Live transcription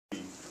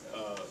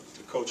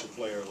coach a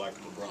player like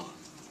LeBron.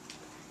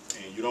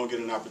 And you don't get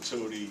an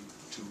opportunity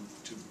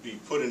to be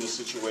put in a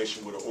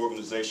situation with an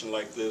organization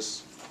like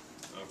this,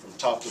 from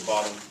top to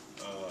bottom,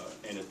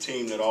 and a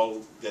team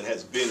that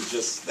has been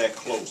just that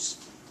close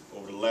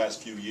over the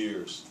last few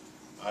years.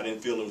 I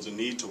didn't feel it was a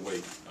need to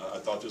wait. I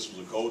thought this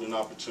was a golden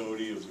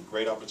opportunity. It was a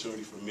great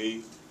opportunity for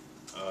me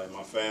and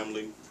my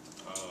family.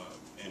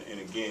 And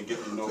again,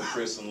 getting to know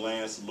Chris and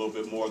Lance a little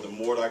bit more. The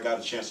more that I got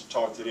a chance to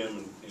talk to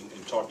them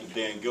and talk to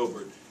Dan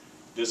Gilbert,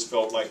 this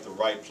felt like the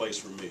right place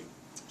for me.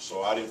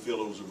 So I didn't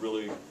feel it was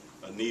really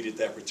a need at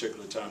that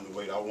particular time to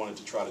wait. I wanted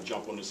to try to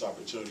jump on this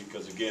opportunity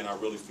because, again, I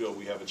really feel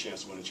we have a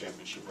chance to win a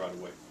championship right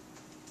away.